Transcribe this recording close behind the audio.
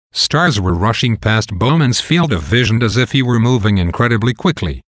Stars were rushing past Bowman's field of vision as if he were moving incredibly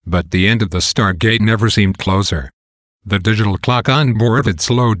quickly, but the end of the Stargate never seemed closer. The digital clock on board had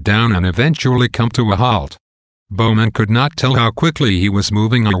slowed down and eventually come to a halt. Bowman could not tell how quickly he was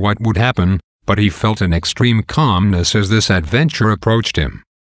moving or what would happen, but he felt an extreme calmness as this adventure approached him.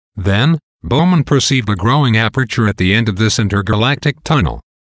 Then, Bowman perceived a growing aperture at the end of this intergalactic tunnel.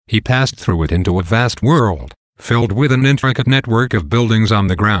 He passed through it into a vast world, filled with an intricate network of buildings on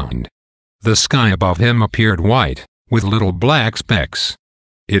the ground. The sky above him appeared white, with little black specks.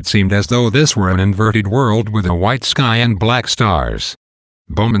 It seemed as though this were an inverted world with a white sky and black stars.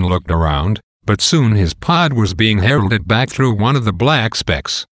 Bowman looked around, but soon his pod was being heralded back through one of the black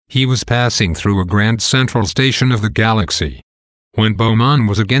specks. He was passing through a grand central station of the galaxy. When Bowman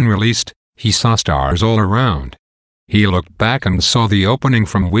was again released, he saw stars all around. He looked back and saw the opening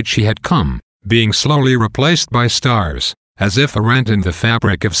from which he had come, being slowly replaced by stars, as if a rent in the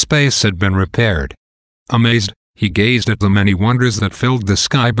fabric of space had been repaired. Amazed, he gazed at the many wonders that filled the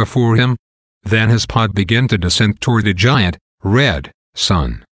sky before him. Then his pod began to descend toward the giant, red,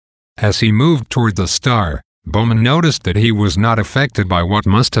 sun. As he moved toward the star, Bowman noticed that he was not affected by what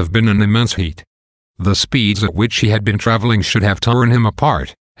must have been an immense heat. The speeds at which he had been traveling should have torn him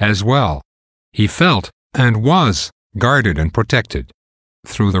apart, as well. He felt, and was, guarded and protected.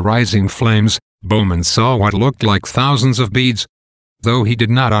 Through the rising flames, Bowman saw what looked like thousands of beads. Though he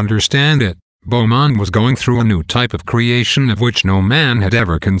did not understand it, Bowman was going through a new type of creation of which no man had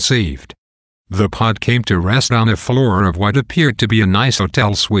ever conceived. The pod came to rest on the floor of what appeared to be a nice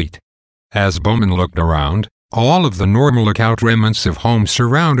hotel suite. As Bowman looked around, all of the normal accoutrements of home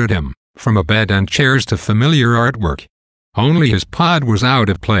surrounded him, from a bed and chairs to familiar artwork. Only his pod was out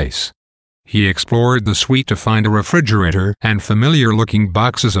of place. He explored the suite to find a refrigerator and familiar-looking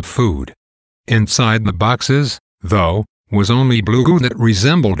boxes of food. Inside the boxes, though, was only blue goo that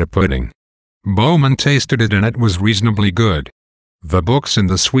resembled a pudding. Bowman tasted it and it was reasonably good. The books in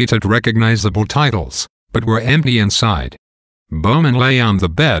the suite had recognizable titles, but were empty inside. Bowman lay on the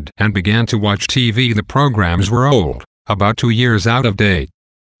bed and began to watch TV. The programs were old, about 2 years out of date.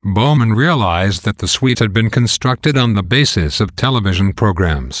 Bowman realized that the suite had been constructed on the basis of television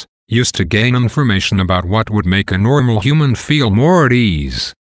programs, used to gain information about what would make a normal human feel more at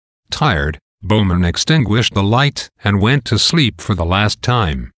ease. Tired, Bowman extinguished the light and went to sleep for the last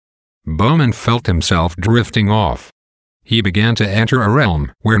time. Bowman felt himself drifting off. He began to enter a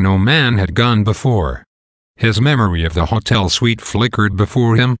realm where no man had gone before. His memory of the hotel suite flickered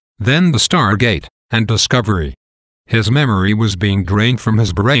before him, then the Stargate, and discovery. His memory was being drained from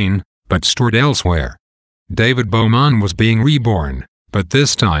his brain, but stored elsewhere. David Bowman was being reborn, but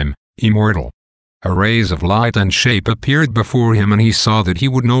this time, immortal. A rays of light and shape appeared before him and he saw that he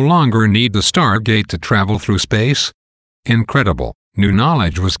would no longer need the Stargate to travel through space. Incredible, new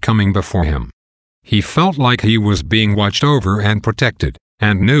knowledge was coming before him. He felt like he was being watched over and protected,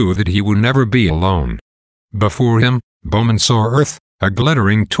 and knew that he would never be alone. Before him, Bowman saw Earth, a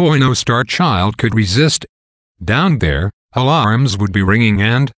glittering toy no star child could resist. Down there, alarms would be ringing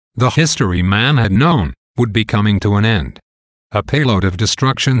and, the history man had known, would be coming to an end. A payload of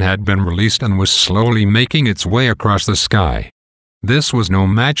destruction had been released and was slowly making its way across the sky. This was no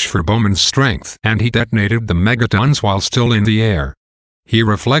match for Bowman's strength, and he detonated the megatons while still in the air. He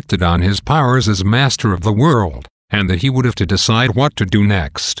reflected on his powers as master of the world, and that he would have to decide what to do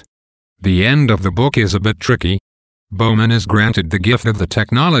next. The end of the book is a bit tricky. Bowman is granted the gift of the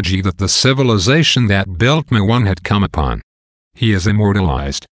technology that the civilization that built Me-1 had come upon. He is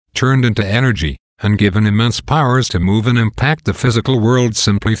immortalized, turned into energy, and given immense powers to move and impact the physical world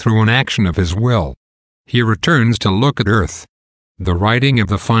simply through an action of his will. He returns to look at Earth. The writing of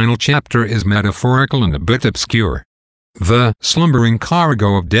the final chapter is metaphorical and a bit obscure. The slumbering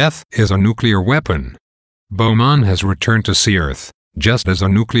cargo of death is a nuclear weapon. Bowman has returned to see Earth, just as a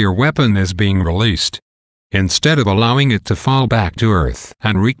nuclear weapon is being released. Instead of allowing it to fall back to Earth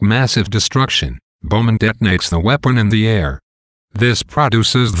and wreak massive destruction, Bowman detonates the weapon in the air. This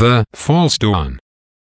produces the false dawn,